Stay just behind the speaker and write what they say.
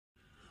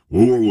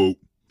Whoa, whoa, whoa.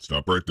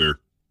 Stop right there.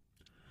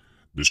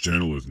 This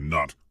channel is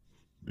not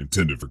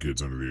intended for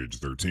kids under the age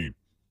of 13.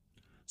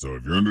 So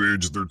if you're under the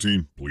age of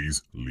 13,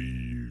 please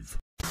leave.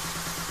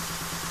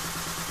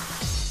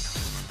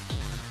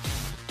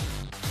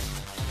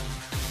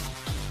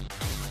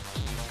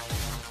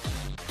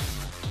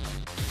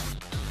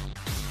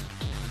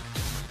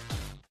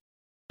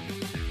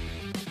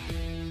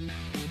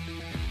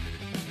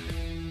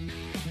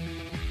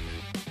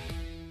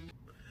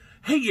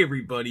 Hey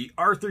everybody,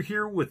 Arthur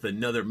here with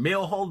another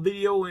mail haul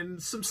video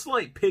and some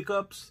slight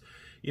pickups.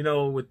 You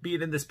know, with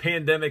being in this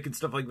pandemic and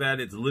stuff like that,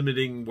 it's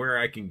limiting where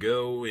I can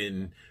go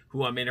and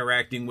who I'm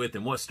interacting with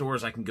and what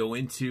stores I can go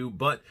into.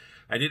 But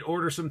I did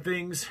order some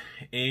things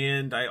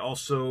and I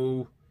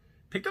also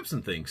picked up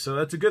some things, so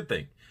that's a good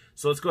thing.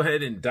 So let's go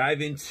ahead and dive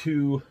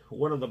into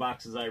one of the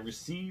boxes I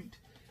received.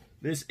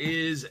 This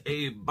is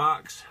a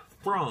box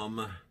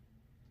from,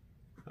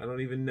 I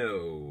don't even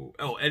know,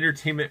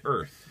 Entertainment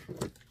Earth.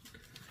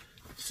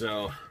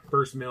 So,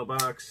 first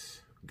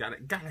mailbox,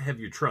 gotta have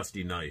your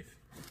trusty knife.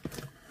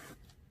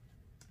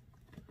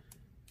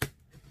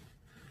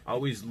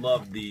 Always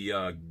loved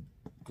the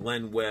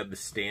Glen Webb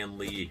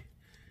Stanley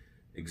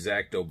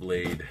X-Acto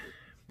blade,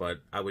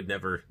 but I would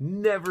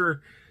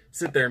never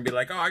sit there and be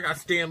like, oh, I got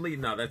Stanley.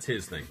 No, that's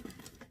his thing.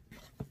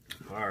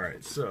 All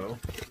right, so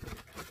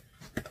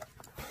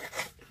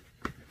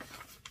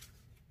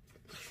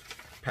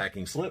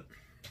packing slip,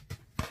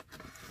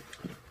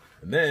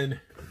 and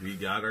then we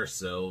got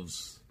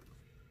ourselves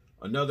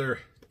another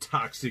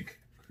Toxic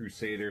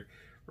Crusader.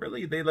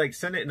 Really, they like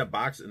send it in a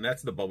box, and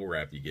that's the bubble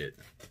wrap you get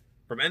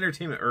from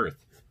Entertainment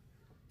Earth.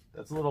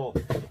 That's a little,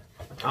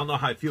 I don't know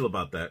how I feel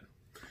about that.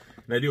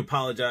 And I do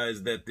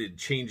apologize that it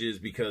changes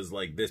because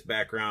like this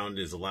background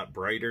is a lot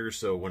brighter,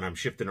 so when I'm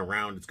shifting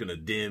around, it's gonna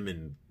dim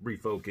and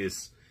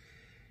refocus.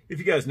 If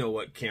you guys know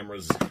what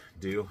cameras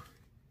do.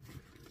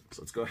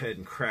 So let's go ahead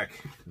and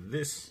crack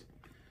this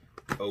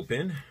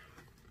open.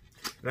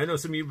 And I know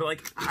some of you be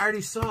like, I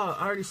already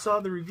saw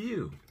the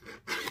review.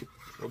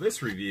 Well,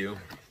 this review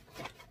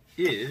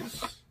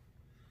is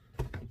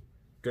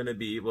gonna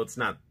be, well, it's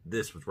not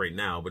this right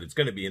now, but it's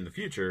gonna be in the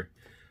future.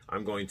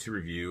 I'm going to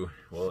review,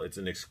 well, it's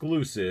an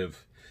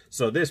exclusive,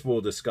 so this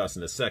we'll discuss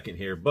in a second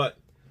here, but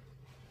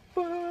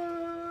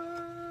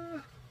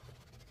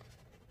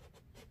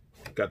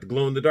got the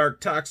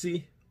glow-in-the-dark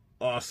Toxie.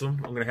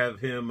 Awesome. I'm gonna have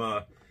him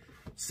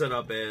set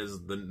up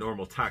as the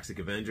normal Toxic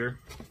Avenger.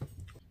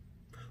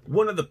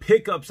 One of the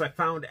pickups I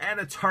found at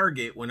a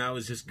Target when I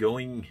was just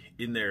going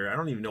in there. I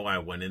don't even know why I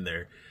went in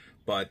there,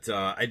 but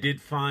I did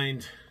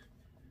find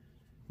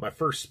my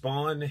first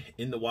spawn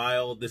in the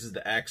wild. This is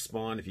the axe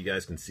spawn, if you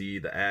guys can see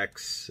the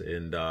axe.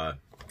 And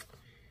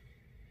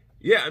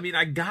yeah, I mean,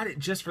 I got it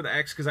just for the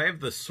axe because I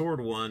have the sword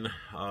one.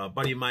 A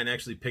buddy of mine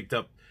actually picked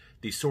up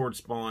the sword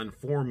spawn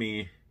for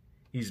me.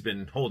 He's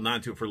been holding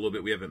on to it for a little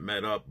bit. We haven't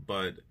met up,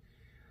 but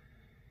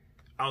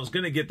I was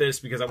going to get this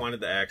because I wanted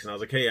the axe, and I was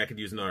like, hey, I could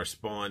use another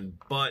spawn.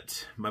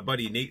 But my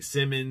buddy Nate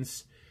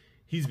Simmons,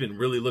 he's been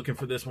really looking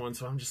for this one,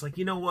 so I'm just like,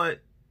 you know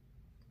what?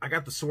 I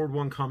got the sword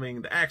one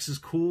coming. The axe is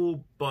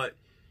cool, but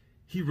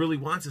he really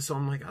wants it, so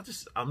I'm like,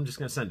 I'm just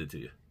going to send it to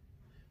you.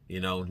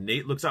 You know,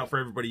 Nate looks out for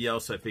everybody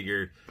else, so I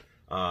figured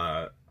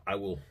I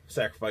will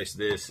sacrifice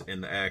this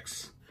and the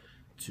axe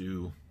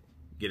to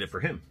get it for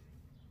him.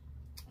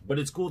 But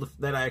it's cool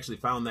that I actually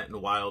found that in the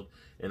wild,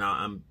 and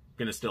I'm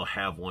gonna still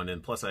have one.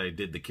 And plus I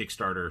did the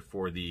Kickstarter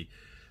for the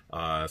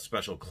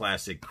special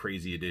classic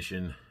crazy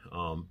edition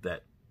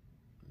that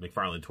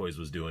McFarlane Toys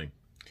was doing.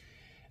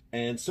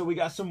 And so we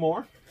got some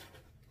more.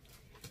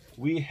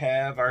 We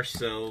have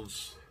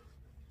ourselves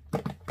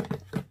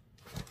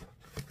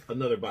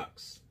another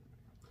box.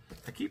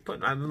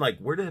 I'm like,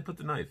 where did I put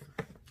the knife?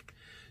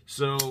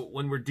 So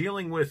when we're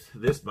dealing with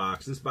this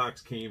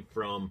box came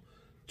from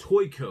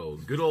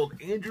Toyco. Good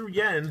old Andrew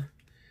Yen,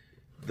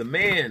 the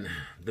man,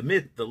 the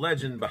myth, the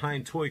legend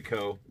behind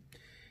Toyco,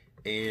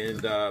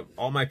 and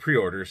all my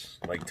pre-orders,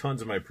 like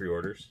tons of my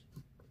pre-orders.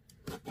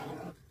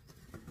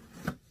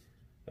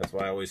 That's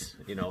why I always,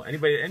 you know,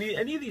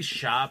 any of these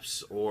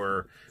shops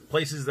or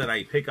places that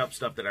I pick up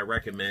stuff that I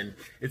recommend,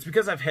 it's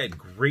because I've had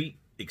great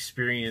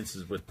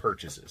experiences with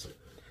purchases.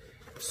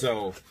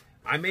 So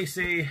I may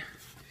say,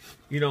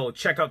 you know,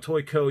 check out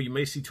Toyco. You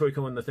may see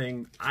Toyco in the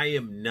thing. I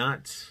am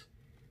not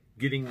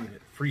getting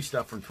free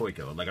stuff from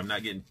Toyco. Like, I'm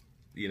not getting,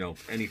 you know,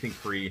 anything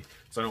free.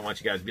 So I don't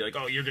want you guys to be like,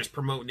 oh, you're just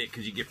promoting it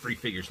because you get free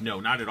figures. No,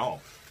 not at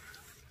all.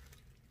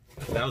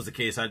 If that was the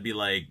case, I'd be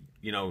like,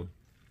 you know,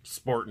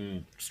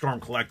 sporting Storm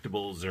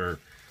Collectibles or,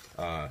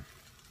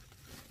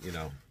 you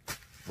know,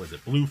 was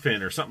it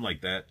Bluefin or something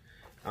like that.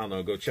 I don't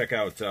know. Go check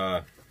out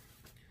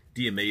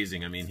D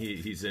Amazing. I mean,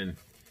 he's in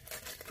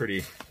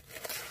pretty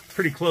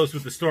close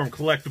with the Storm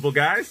Collectible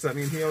guys. I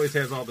mean, he always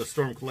has all the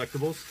Storm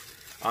Collectibles.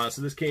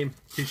 So this came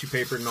tissue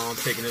paper and all. I'm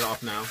taking it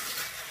off now.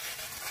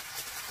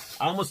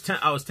 I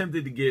was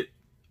tempted to get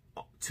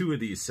 2 of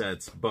these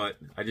sets, but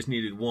I just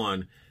needed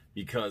 1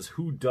 because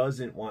who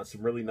doesn't want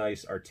some really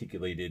nice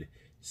articulated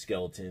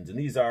skeletons? And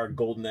these are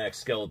Golden Axe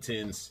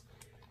skeletons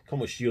Come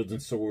with shields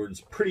and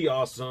swords. Pretty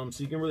awesome.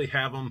 So you can really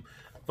have them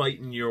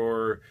fighting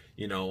your,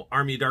 you know,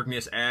 Army of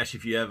Darkness Ash.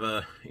 If you have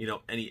a, you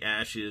know, any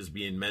Ashes,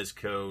 being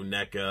Mezco,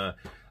 NECA,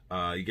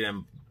 you can have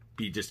them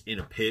be just in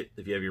a pit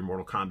if you have your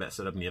Mortal Kombat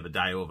set up and you have a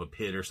Dio of a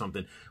pit or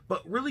something.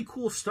 But really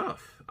cool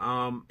stuff.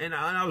 And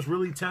I was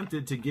really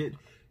tempted to get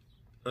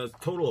a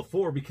total of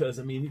 4 because,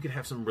 I mean, you could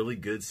have some really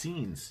good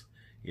scenes.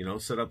 You know,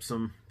 set up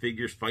some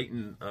figures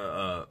fighting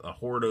a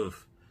horde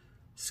of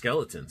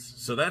skeletons.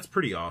 So that's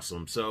pretty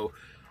awesome. So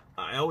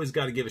I always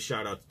got to give a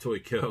shout out to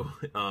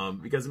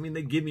Toyco because, I mean,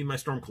 they give me my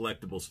Storm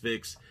Collectibles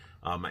fix,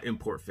 my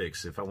import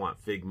fix. If I want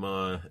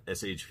Figma,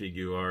 SH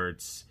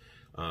Figuarts,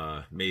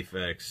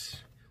 Mayfix,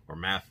 or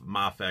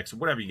Mafex,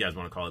 whatever you guys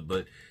want to call it.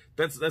 But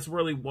that's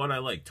really what I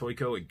like.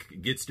 Toyco,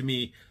 it gets to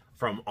me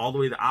from all the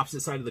way to the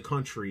opposite side of the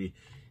country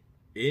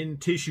in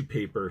tissue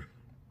paper,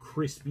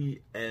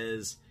 crispy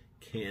as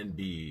can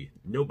be.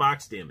 No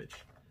box damage.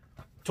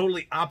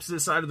 Totally opposite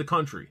side of the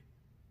country.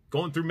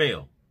 Going through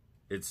mail.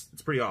 It's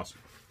pretty awesome.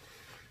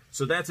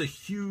 So that's a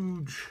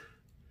huge...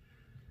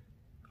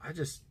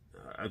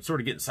 I'm sort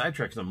of getting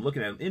sidetracked because I'm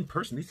looking at them in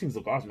person. These things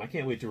look awesome. I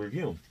can't wait to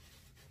review them.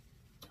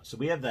 So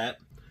we have that.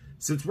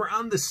 Since we're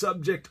on the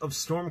subject of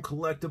Storm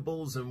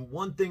Collectibles, and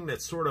one thing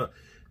that's sort of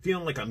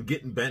feeling like I'm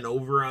getting bent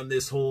over on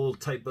this whole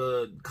type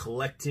of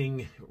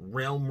collecting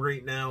realm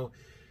right now.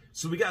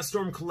 So we got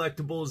Storm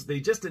Collectibles. They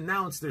just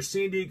announced their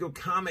San Diego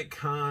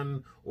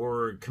Comic-Con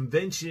or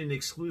convention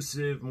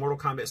exclusive Mortal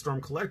Kombat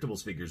Storm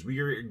Collectibles figures. We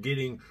are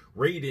getting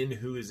Raiden,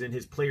 who is in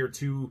his Player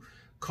 2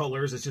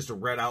 colors. It's just a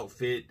red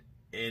outfit.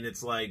 And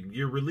it's like,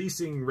 you're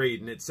releasing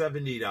Raiden at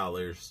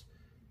 $70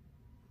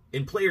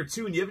 in Player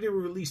 2, and you haven't even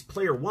released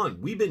Player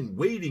 1. We've been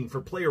waiting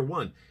for Player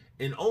 1.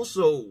 And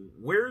also,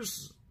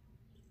 where's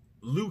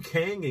Liu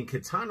Kang and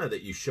Katana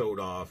that you showed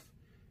off?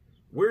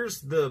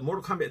 Where's the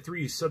Mortal Kombat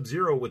 3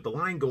 Sub-Zero with the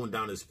line going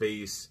down his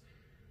face?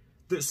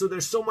 So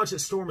there's so much that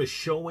Storm is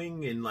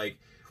showing and like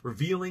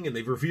revealing, and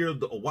they've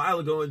revealed a while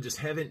ago and just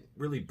haven't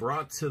really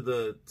brought to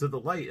the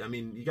light. I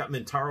mean, you got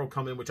Mintaro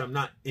coming, which I'm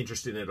not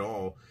interested in at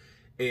all.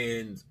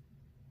 And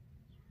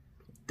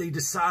they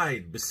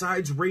decide,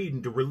 besides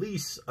Raiden, to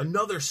release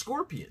another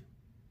Scorpion.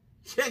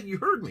 Yeah, you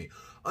heard me.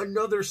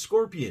 Another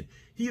Scorpion.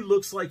 He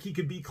looks like he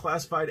could be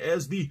classified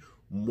as the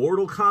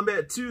Mortal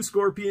Kombat 2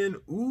 Scorpion.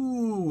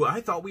 Ooh, I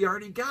thought we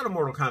already got a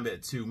Mortal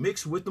Kombat 2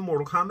 mixed with the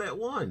Mortal Kombat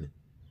 1.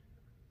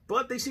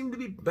 But they seem to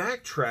be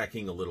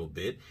backtracking a little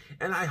bit.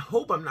 And I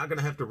hope I'm not going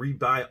to have to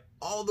rebuy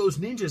all those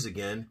ninjas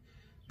again.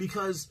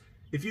 Because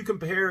if you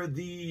compare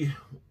the,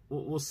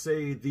 we'll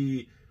say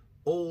the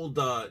old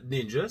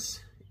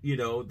ninjas, you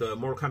know, the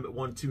Mortal Kombat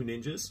 1, 2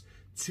 ninjas,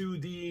 to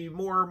the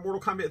more Mortal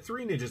Kombat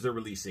 3 ninjas they're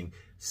releasing,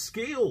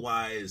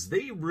 scale-wise,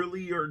 they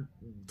really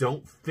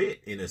don't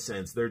fit in a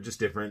sense. They're just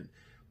different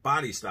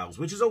body styles,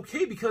 which is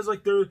okay because,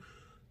 like, the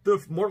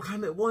Mortal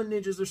Kombat 1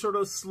 ninjas, they're sort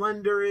of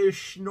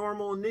slender-ish,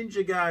 normal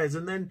ninja guys.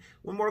 And then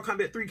when Mortal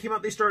Kombat 3 came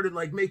out, they started,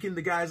 like, making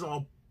the guys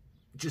all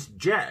just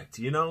jacked,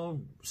 you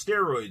know,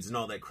 steroids and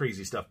all that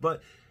crazy stuff.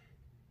 But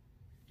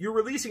you're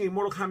releasing a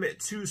Mortal Kombat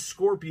 2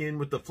 Scorpion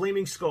with the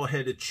flaming skull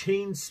head, a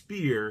chain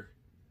spear,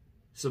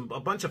 a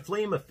bunch of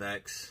flame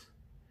effects,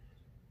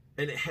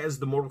 and it has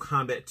the Mortal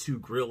Kombat 2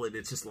 grill, and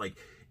it's just like,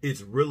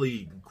 it's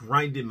really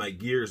grinding my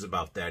gears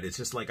about that. It's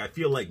just like, I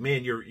feel like,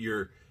 man,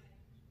 you're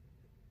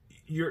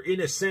in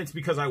a sense,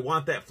 because I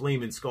want that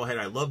flaming skull head.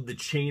 I love the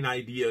chain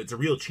idea. It's a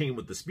real chain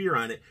with the spear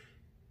on it.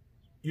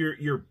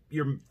 You're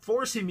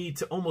forcing me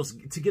to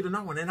almost to get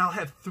another one, and I'll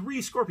have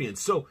 3 Scorpions.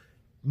 So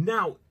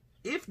now,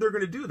 if they're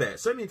going to do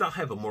that, so that means I'll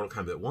have a Mortal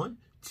Kombat 1,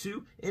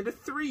 2, and a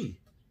 3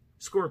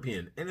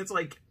 Scorpion. And it's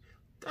like,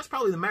 that's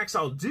probably the max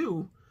I'll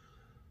do.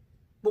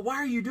 But why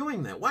are you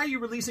doing that? Why are you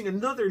releasing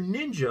another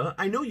ninja?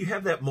 I know you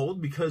have that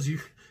mold because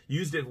you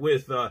used it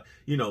with,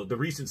 you know, the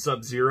recent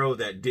Sub-Zero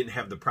that didn't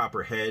have the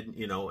proper head,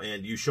 you know,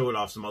 and you showed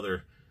off some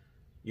other,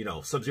 you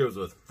know, Sub-Zeros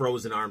with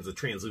frozen arms, with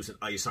translucent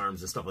ice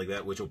arms and stuff like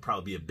that, which will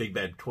probably be a Big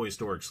Bad Toy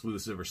Store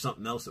exclusive or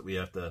something else that we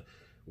have to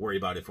worry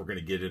about if we're going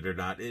to get it or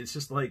not. It's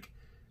just like,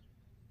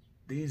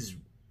 these,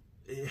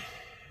 it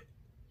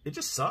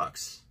just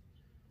sucks.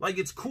 Like,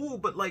 it's cool,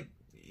 but like,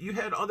 you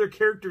had other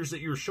characters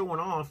that you were showing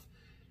off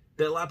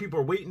that a lot of people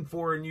are waiting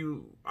for, and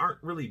you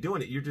aren't really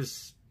doing it. You're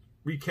just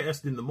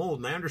recasting the mold.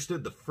 And I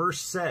understood the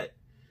first set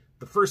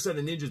of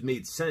ninjas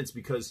made sense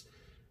because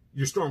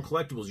your Storm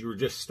Collectibles, you were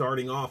just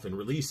starting off and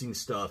releasing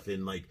stuff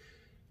and like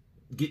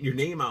getting your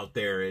name out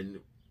there. And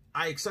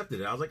I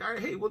accepted it. I was like, all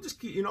right, hey, we'll just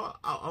keep, you know,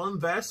 I'll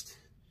invest.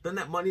 Then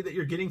that money that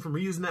you're getting from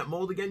reusing that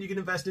mold again, you can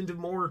invest into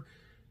more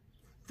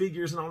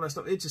figures and all that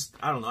stuff. It just,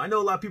 I don't know. I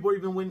know a lot of people are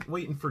even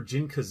waiting for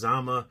Jin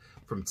Kazama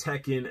from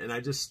Tekken, and I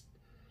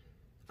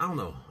don't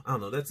know.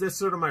 That's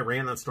sort of my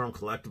rant on Storm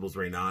Collectibles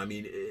right now. I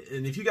mean,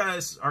 and if you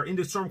guys are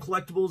into Storm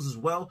Collectibles as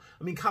well,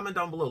 I mean, comment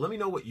down below. Let me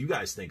know what you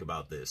guys think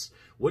about this.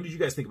 What did you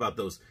guys think about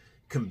those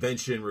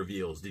convention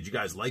reveals? Did you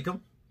guys like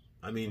them?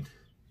 I mean,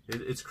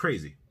 it's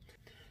crazy.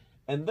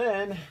 And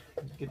then,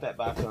 get that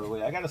box out of the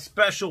way. I got a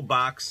special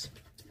box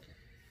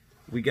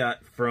we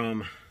got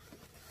from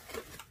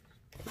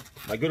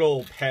my good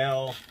old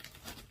pal,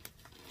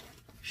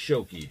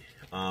 Shoky.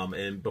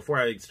 And before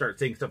I start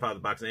taking stuff out of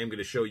the box, I am going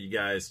to show you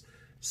guys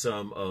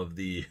some of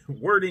the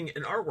wording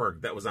and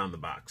artwork that was on the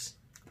box.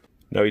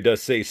 Now, he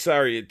does say,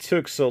 sorry it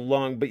took so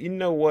long, but you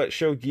know what,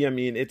 Shoky, I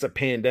mean, it's a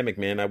pandemic,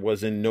 man. I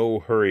was in no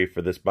hurry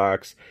for this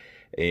box.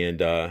 And,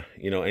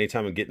 you know,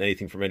 anytime I'm getting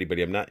anything from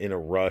anybody, I'm not in a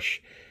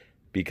rush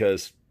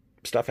because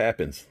stuff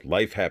happens.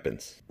 Life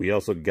happens. We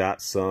also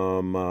got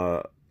some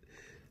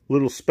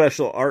little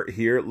special art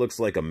here. It looks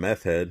like a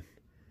meth head.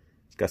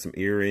 It's got some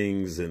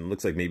earrings and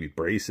looks like maybe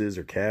braces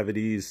or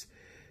cavities.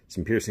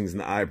 Some piercings in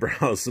the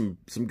eyebrows. Some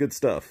good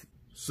stuff.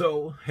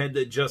 So, had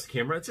to adjust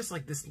camera. It's just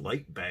like this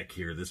light back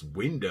here. This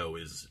window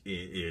is,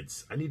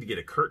 I need to get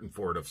a curtain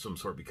for it of some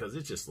sort because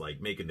it's just like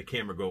making the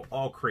camera go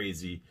all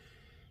crazy.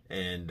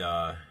 And,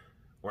 or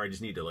I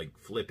just need to like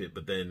flip it,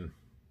 but then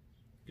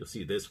you'll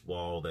see this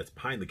wall that's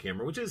behind the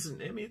camera, which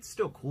isn't, I mean, it's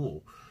still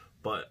cool,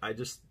 but I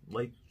just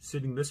like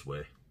sitting this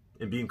way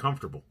and being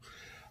comfortable.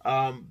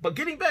 But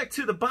getting back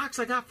to the box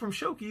I got from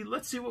Shoky,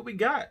 let's see what we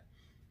got.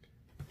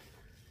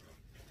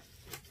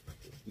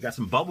 We got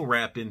some bubble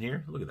wrap in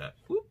here. Look at that.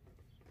 Whoop.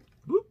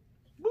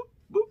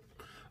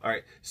 All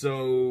right,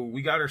 so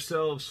we got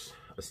ourselves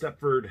a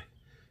Stepford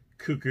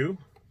Cuckoo.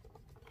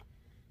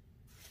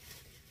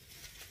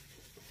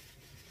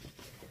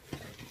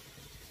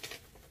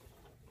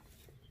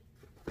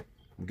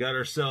 We got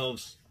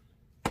ourselves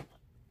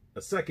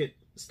a second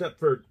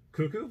Stepford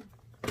Cuckoo.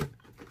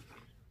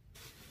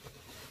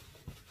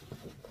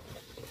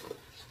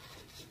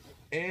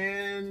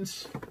 And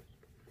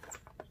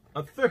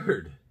a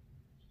third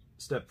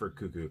Stepford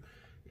Cuckoo.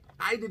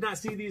 I did not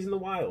see these in the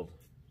wild.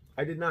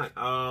 I did not.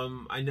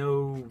 I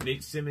know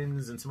Nate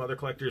Simmons and some other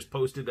collectors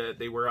posted that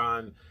they were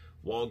on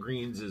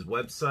Walgreens'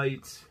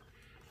 website.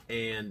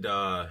 And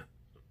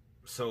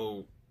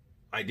so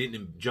I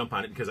didn't jump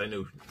on it because I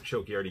know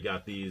Shoky already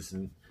got these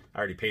and I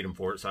already paid him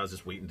for it. So I was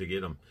just waiting to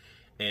get them.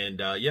 And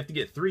you have to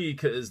get 3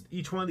 because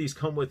each one of these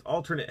come with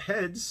alternate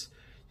heads.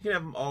 You can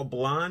have them all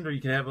blonde or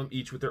you can have them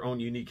each with their own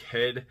unique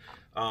head.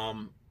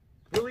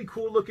 Really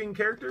cool looking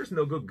characters and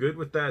they'll go good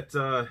with that...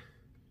 the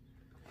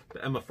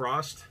Emma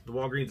Frost, the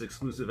Walgreens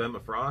exclusive Emma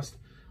Frost.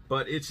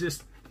 But it's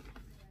just,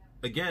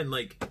 again,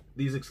 like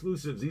these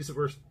exclusives, these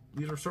were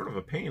sort of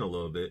a pain a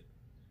little bit.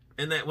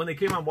 And that when they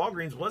came on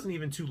Walgreens wasn't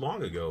even too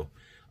long ago,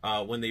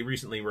 when they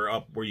recently were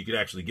up where you could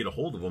actually get a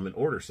hold of them and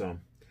order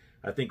some.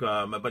 I think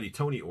my buddy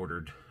Tony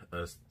ordered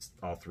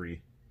all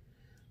 3.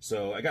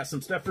 So I got some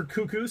Stepford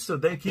Cuckoos, so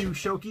thank you,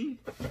 Shoky,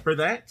 for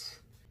that.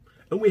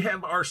 And we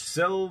have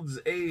ourselves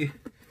a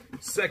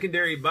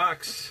secondary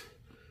box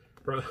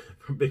from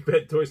Big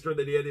Bad Toy Store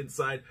that he had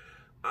inside.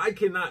 I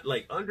cannot,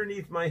 like,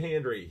 underneath my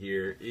hand right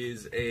here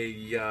is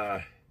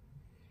a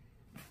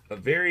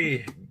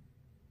very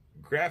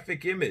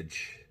graphic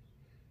image.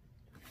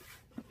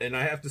 And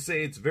I have to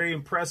say it's very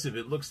impressive.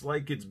 It looks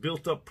like it's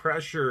built up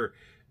pressure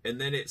and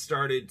then it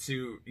started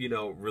to, you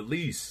know,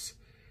 release.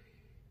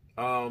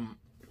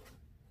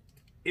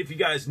 If you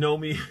guys know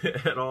me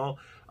at all,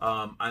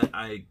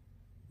 I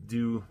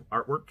do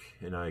artwork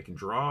and I can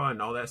draw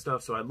and all that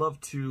stuff. So I love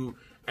to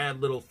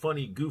add little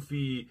funny,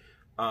 goofy,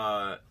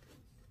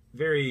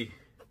 very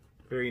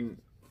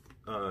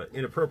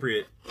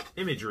inappropriate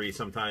imagery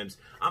sometimes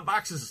on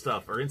boxes of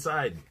stuff or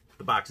inside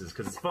the boxes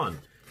because it's fun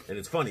and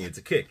it's funny. It's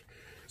a kick.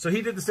 So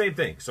he did the same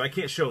thing. So I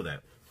can't show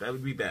that. That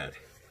would be bad.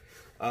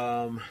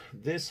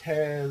 This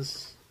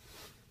has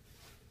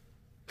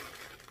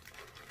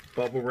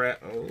bubble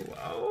wrap.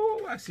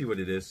 Oh, I see what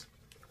it is.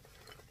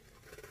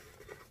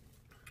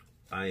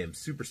 I am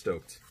super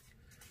stoked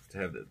to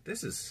have that.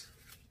 This is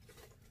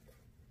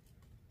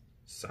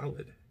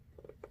solid.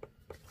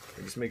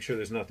 I just make sure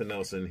there's nothing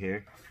else in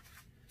here.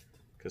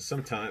 Because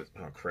sometimes,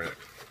 oh crap.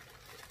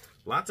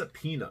 Lots of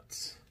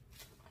peanuts.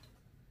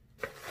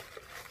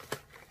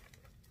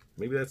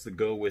 Maybe that's to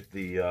go with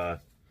the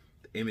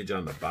image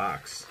on the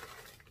box.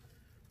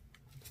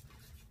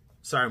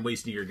 Sorry I'm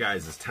wasting your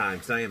guys' time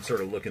because I am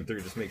sort of looking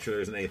through just make sure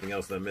there isn't anything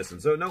else that I'm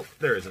missing. So, nope,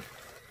 there isn't.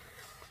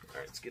 All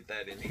right, let's get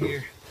that in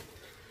here.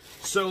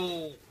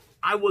 So,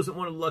 I wasn't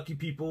one of the lucky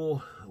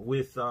people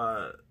with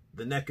the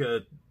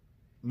NECA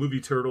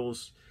movie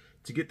Turtles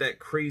to get that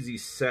crazy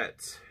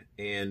set.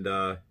 And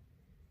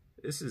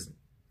this is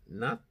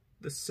not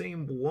the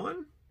same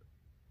one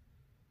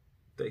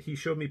that he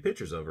showed me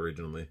pictures of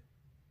originally.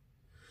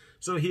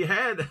 So he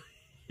had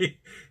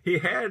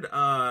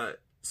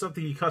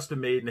something he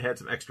custom made and had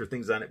some extra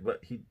things on it,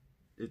 but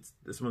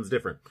this one's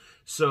different.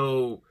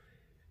 So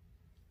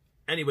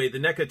anyway, the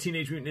NECA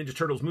Teenage Mutant Ninja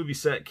Turtles movie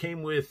set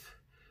came with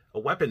a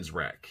weapons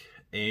rack,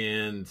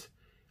 and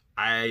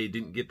I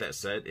didn't get that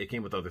set. It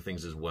came with other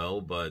things as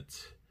well, but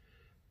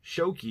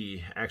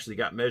Shoky actually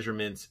got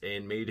measurements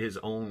and made his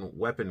own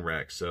weapon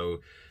rack,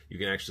 so you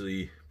can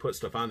actually put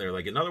stuff on there.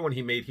 Like another one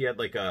he made, he had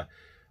like a,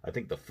 I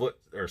think the foot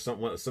or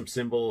some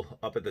symbol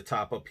up at the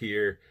top up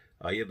here.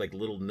 He had like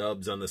little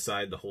nubs on the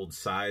side to hold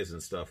size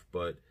and stuff,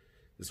 but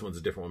this one's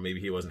a different one. Maybe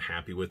he wasn't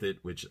happy with it,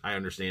 which I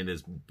understand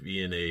as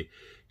being a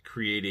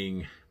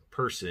creative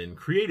person,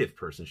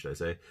 should I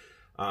say.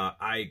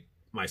 I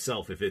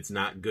myself. If it's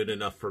not good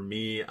enough for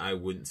me, I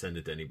wouldn't send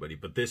it to anybody.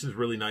 But this is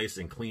really nice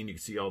and clean. You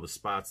can see all the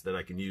spots that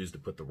I can use to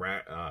put the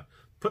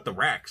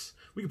racks.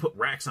 We can put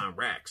racks on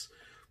racks.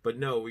 But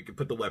no, we could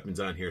put the weapons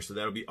on here. So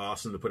that'll be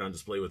awesome to put on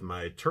display with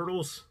my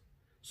turtles.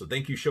 So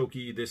thank you,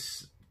 Shoky.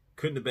 This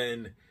couldn't have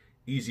been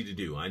easy to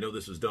do. I know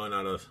this was done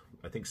out of,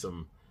 I think,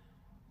 some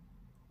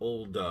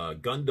old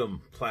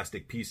Gundam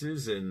plastic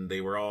pieces, and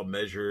they were all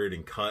measured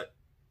and cut,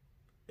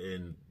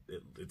 and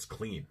it's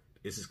clean.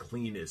 This is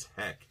clean as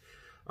heck.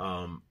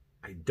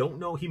 I don't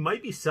know. He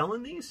might be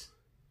selling these.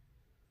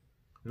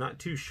 Not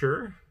too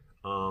sure.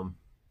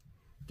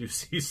 Do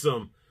see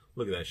some...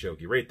 Look at that,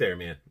 Shoky. Right there,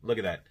 man. Look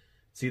at that.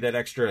 See that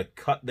extra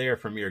cut there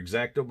from your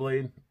X-Acto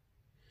blade? It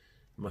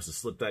must have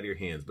slipped out of your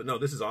hands. But no,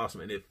 this is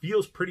awesome. And it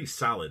feels pretty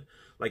solid.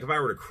 Like if I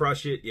were to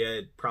crush it, yeah,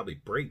 it'd probably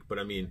break. But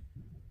I mean,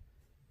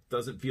 it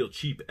doesn't feel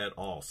cheap at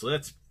all. So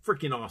that's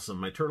freaking awesome.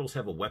 My turtles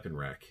have a weapon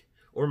rack.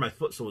 Or my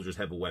foot soldiers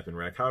have a weapon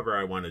rack. However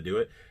I want to do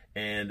it.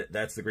 And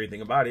that's the great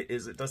thing about it,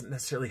 is it doesn't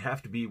necessarily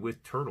have to be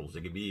with turtles.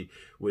 It could be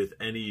with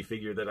any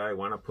figure that I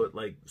want to put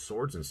like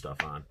swords and stuff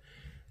on.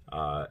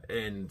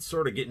 And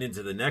sort of getting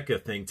into the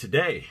NECA thing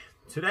today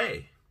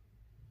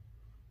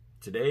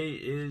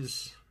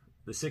is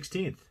the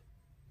 16th.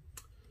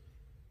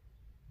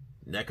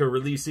 NECA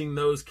releasing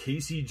those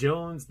Casey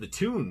Jones,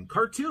 the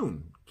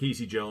cartoon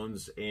Casey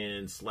Jones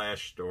and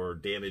slashed or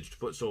damaged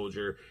foot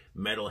soldier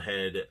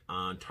metalhead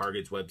on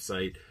Target's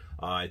website.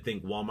 I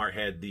think Walmart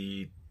had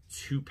the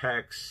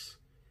 2-packs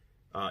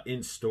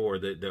in store.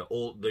 They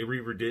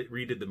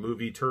redid the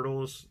movie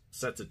Turtles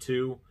sets of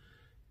 2,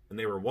 and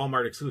they were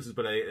Walmart exclusives,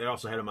 but they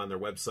also had them on their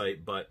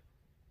website. But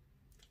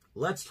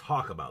let's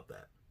talk about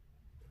that.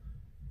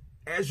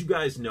 As you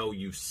guys know,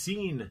 you've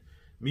seen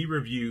me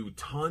review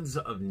tons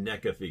of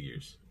NECA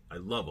figures. I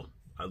love them.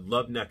 I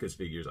love NECA's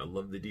figures. I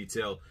love the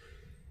detail.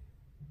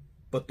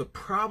 But the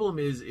problem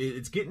is,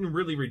 it's getting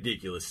really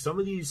ridiculous. Some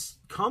of these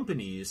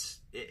companies,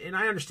 and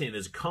I understand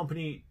as a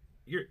company,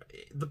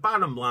 the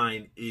bottom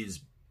line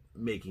is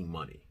making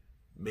money,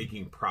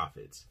 making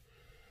profits.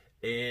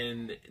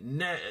 And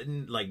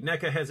like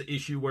NECA has an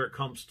issue where it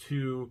comes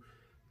to,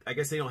 I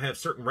guess they don't have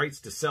certain rights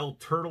to sell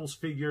Turtles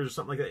figures or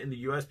something like that in the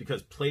US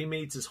because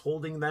Playmates is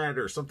holding that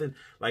or something.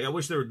 Like, I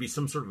wish there would be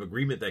some sort of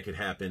agreement that could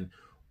happen,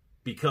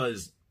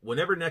 because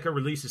whenever NECA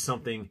releases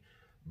something,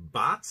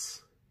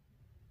 bots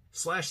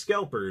 /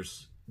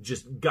 scalpers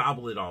just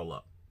gobble it all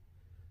up.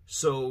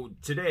 So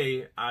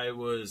today I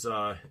was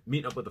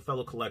meeting up with a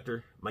fellow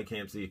collector, Mike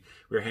Hampsey.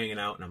 We were hanging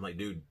out, and I'm like,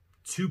 dude,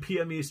 2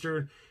 p.m.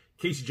 Eastern,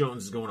 Casey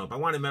Jones is going up. I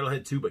wanted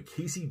Metalhead too, but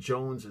Casey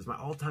Jones is my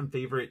all-time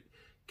favorite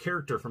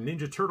character from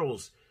Ninja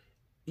Turtles.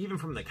 Even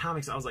from the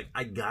comics, I was like,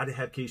 I gotta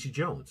have Casey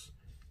Jones.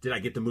 Did I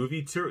get the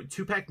movie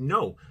 2-pack?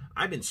 No.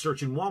 I've been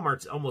searching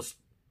Walmart's almost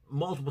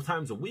multiple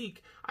times a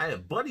week. I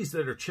have buddies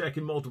that are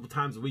checking multiple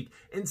times a week,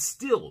 and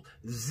still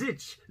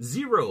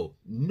zero,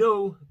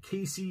 no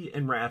Casey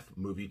and Raph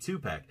movie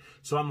 2-pack.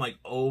 So I'm like,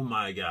 oh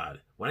my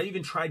God. When I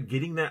even tried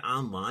getting that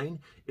online,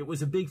 it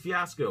was a big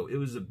fiasco. It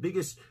was the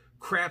biggest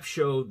crap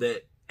show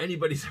that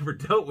anybody's ever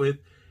dealt with.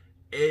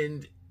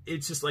 And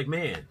it's just like,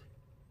 man,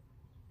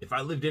 if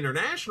I lived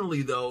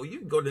internationally, though, you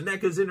can go to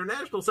NECA's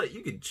international site.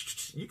 You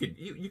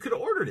could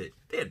have ordered it.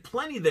 They had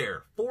plenty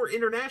there for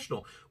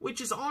international, which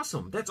is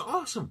awesome. That's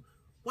awesome.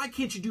 Why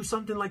can't you do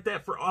something like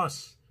that for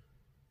us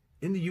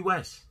in the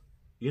U.S.?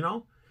 You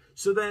know?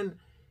 So then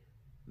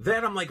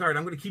that I'm like, all right,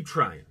 I'm going to keep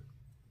trying.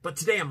 But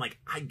today I'm like,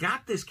 I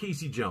got this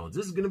Casey Jones.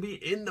 This is going to be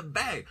in the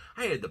bag.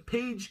 I had the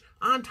page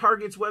on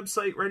Target's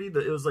website ready.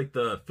 It was like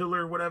the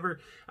filler or whatever.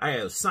 I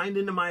have signed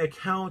into my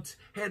account,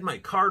 had my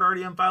card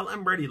already on file.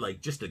 I'm ready, like,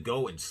 just to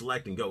go and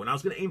select and go. And I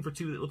was going to aim for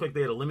 2 that looked like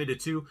they had a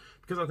limited 2,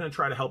 because I was going to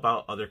try to help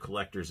out other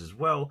collectors as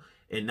well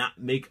and not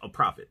make a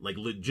profit. Like,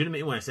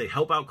 legitimately, when I say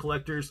help out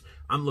collectors,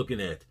 I'm looking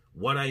at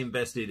what I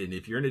invested in.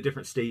 If you're in a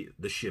different state,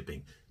 the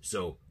shipping.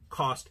 So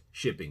cost,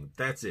 shipping.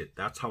 That's it.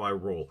 That's how I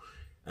roll.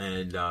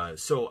 And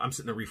so I'm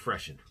sitting there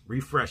refreshing.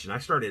 I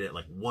started at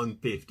like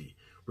 150,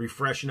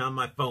 refreshing on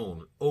my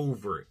phone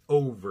over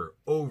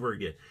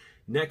again.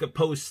 NECA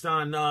posts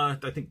on, I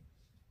think,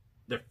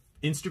 their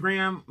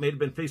Instagram, may have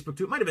been Facebook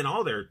too. It might have been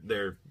all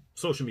their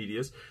social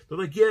medias. They're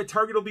like, yeah,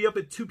 Target will be up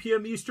at 2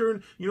 p.m.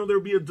 Eastern. You know,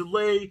 there'll be a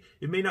delay.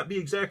 It may not be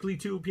exactly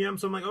 2 p.m.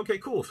 So I'm like, okay,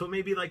 cool. So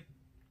maybe like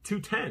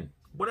 2:10,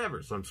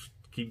 whatever. So I'm just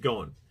keep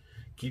going.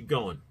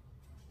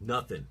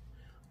 Nothing.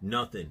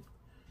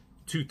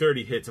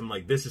 2:30 hits. I'm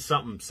like, this is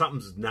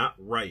something's not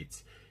right.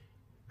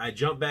 I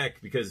jump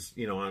back because,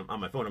 you know, on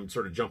my phone, I'm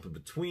sort of jumping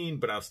between,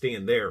 but I was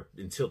staying there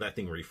until that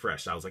thing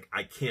refreshed. I was like,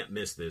 I can't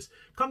miss this.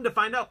 Come to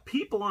find out,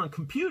 people on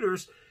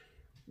computers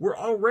were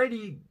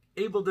already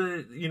able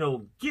to, you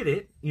know, get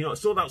it. You know, it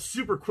sold out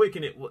super quick,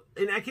 and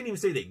I can't even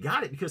say they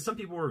got it, because some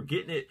people were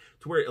getting it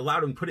to where it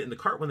allowed them to put it in the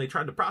cart. When they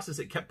tried to process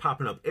it, kept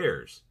popping up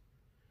errors.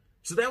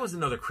 So that was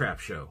another crap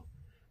show.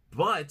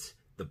 But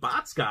the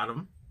bots got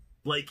them.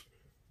 Like,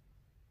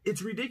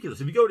 it's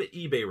ridiculous. If you go to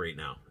eBay right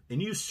now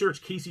and you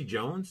search Casey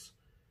Jones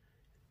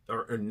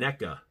or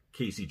NECA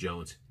Casey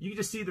Jones, you can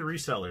just see the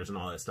resellers and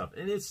all that stuff.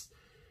 And it's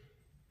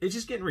it's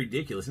just getting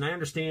ridiculous. And I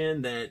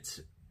understand that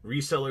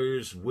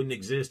resellers wouldn't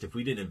exist if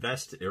we didn't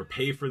invest or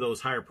pay for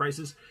those higher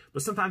prices.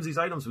 But sometimes these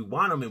items, we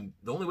want them, and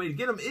the only way to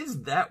get them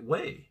is that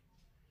way.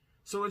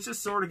 So it's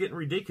just sort of getting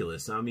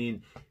ridiculous. I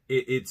mean,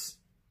 it's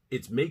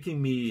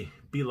making me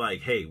be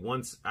like, hey,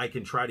 once I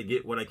can try to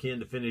get what I can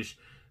to finish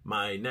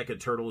my NECA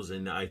turtles,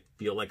 and I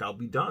feel like I'll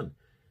be done.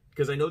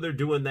 Because I know they're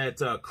doing that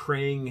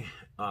Krang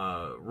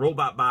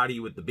robot body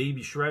with the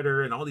baby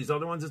shredder and all these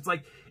other ones. It's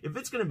like, if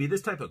it's going to be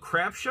this type of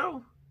crap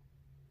show,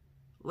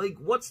 like,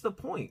 what's the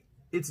point?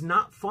 It's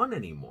not fun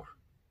anymore.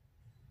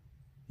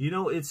 You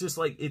know, it's just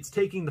like, it's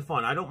taking the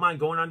fun. I don't mind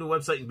going onto a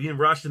website and being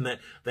rushed and that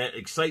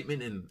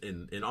excitement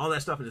and all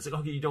that stuff. And it's like,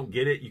 okay, you don't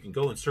get it. You can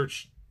go and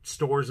search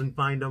stores and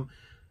find them.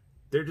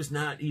 They're just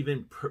not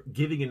even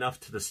giving enough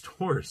to the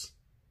stores.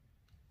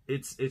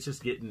 It's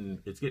just getting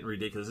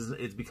ridiculous.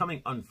 It's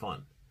becoming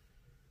unfun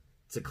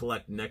to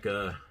collect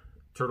NECA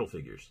turtle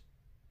figures.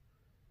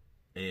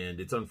 And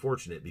it's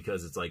unfortunate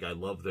because it's like, I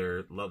love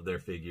their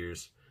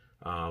figures.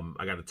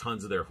 I got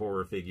tons of their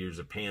horror figures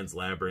of Pan's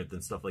Labyrinth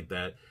and stuff like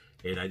that.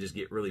 And I just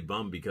get really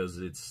bummed because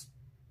it's,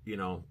 you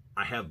know,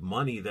 I have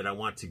money that I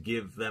want to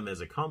give them as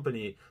a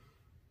company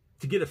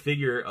to get a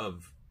figure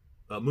of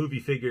a movie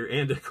figure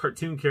and a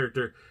cartoon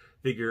character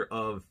figure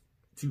of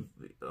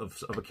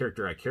a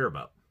character I care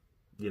about,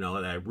 you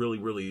know, that I really,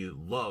 really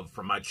love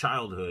from my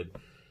childhood.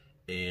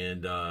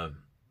 And,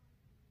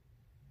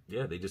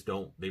 yeah, they just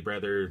don't, they'd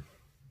rather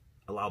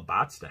allow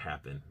bots to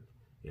happen.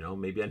 You know,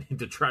 maybe I need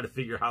to try to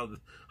figure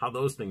how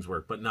those things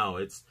work. But no,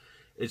 it's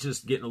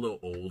just getting a little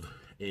old.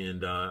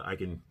 And I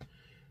can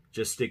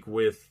just stick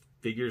with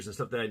figures and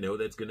stuff that I know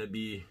that's going to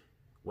be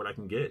what I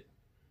can get.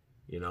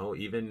 You know,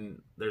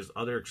 even there's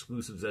other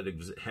exclusives that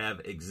have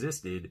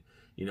existed,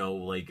 you know,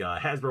 like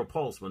Hasbro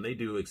Pulse, when they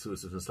do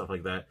exclusives and stuff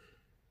like that,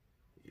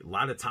 a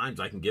lot of times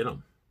I can get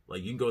them.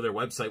 Like, you can go to their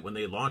website when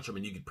they launch them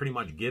and you can pretty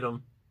much get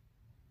them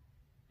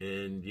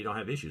and you don't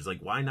have issues. Like,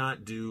 why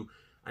not do,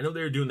 I know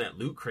they're doing that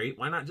loot crate.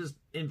 Why not just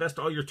invest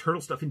all your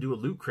turtle stuff into a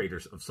loot crate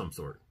of some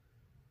sort?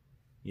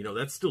 You know,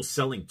 that's still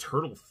selling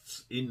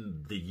turtles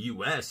in the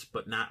US,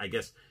 but not, I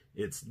guess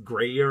it's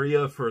gray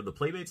area for the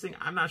Playmates thing.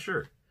 I'm not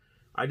sure.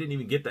 I didn't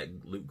even get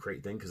that loot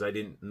crate thing because I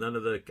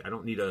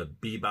don't need a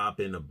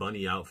Bebop in a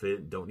bunny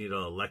outfit. Don't need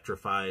an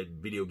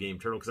electrified video game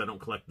turtle because I don't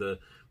collect the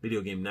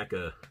video game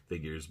NECA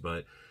figures.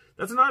 But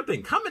that's another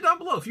thing. Comment down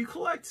below if you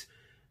collect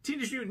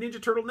Teenage Mutant Ninja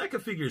Turtle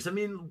NECA figures. I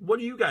mean, what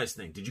do you guys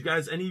think? Did you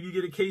guys, any of you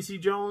get a Casey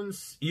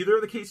Jones, either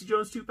of the Casey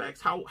Jones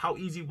 2-packs? How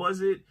easy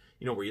was it?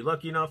 You know, were you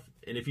lucky enough?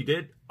 And if you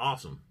did,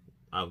 awesome.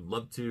 I would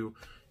love to,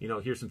 you know,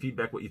 hear some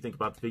feedback, what you think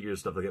about the figures and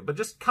stuff like that. But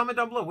just comment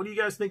down below. What do you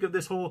guys think of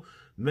this whole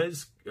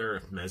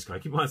Mezco? I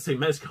keep wanting to say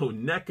Mezco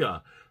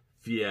NECA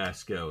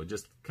fiasco.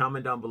 Just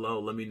comment down below.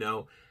 Let me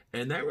know.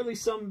 And that really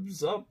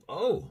sums up.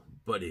 Oh,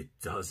 but it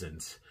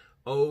doesn't.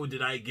 Oh,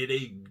 did I get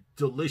a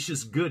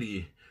delicious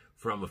goodie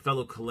from a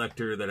fellow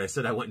collector that I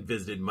said I went and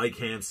visited, Mike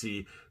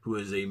Hampsey, who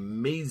is an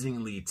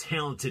amazingly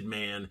talented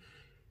man.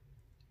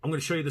 I'm going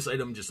to show you this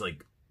item just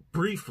like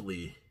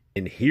briefly.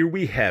 And here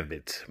we have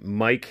it,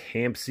 Mike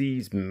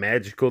Hampsey's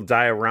magical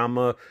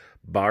diorama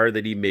bar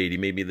that he made. He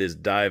made me this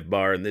dive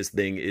bar, and this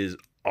thing is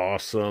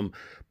awesome.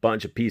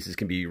 Bunch of pieces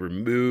can be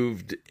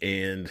removed,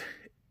 and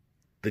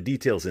the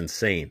detail's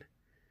insane.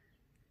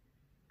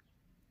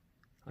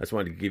 I just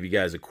wanted to give you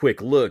guys a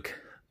quick look.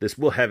 This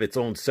will have its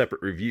own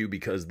separate review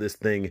because this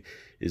thing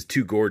is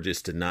too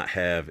gorgeous to not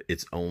have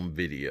its own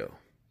video.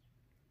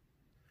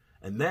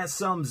 And that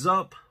sums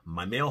up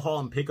my mail haul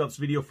and pickups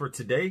video for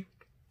today.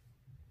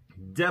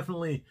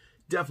 Definitely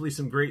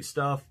some great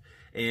stuff.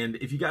 And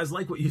if you guys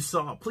like what you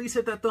saw, please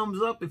hit that thumbs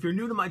up. If you're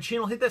new to my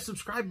channel, hit that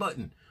subscribe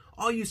button.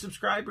 All you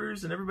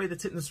subscribers and everybody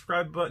that's hitting the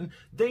subscribe button,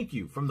 thank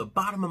you from the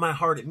bottom of my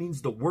heart. It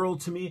means the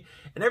world to me.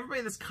 And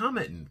everybody that's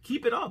commenting,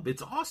 keep it up.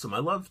 It's awesome. I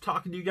love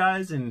talking to you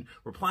guys and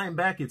replying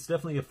back. It's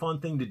definitely a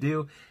fun thing to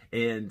do.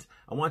 And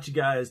I want you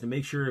guys to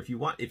make sure if you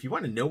want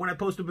to know when I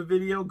post up a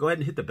video, go ahead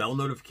and hit the bell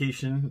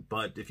notification.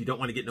 But if you don't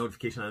want to get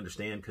notification, I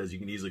understand, because you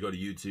can easily go to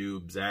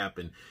YouTube's app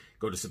and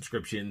go to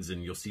subscriptions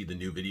and you'll see the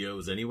new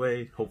videos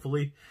anyway,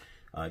 hopefully.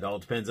 It all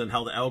depends on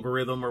how the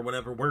algorithm or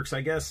whatever works,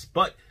 I guess.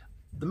 But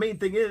the main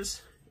thing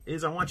is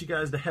I want you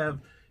guys to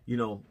have, you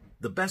know,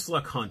 the best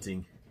luck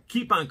hunting,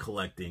 keep on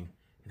collecting,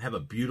 and have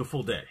a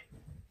beautiful day.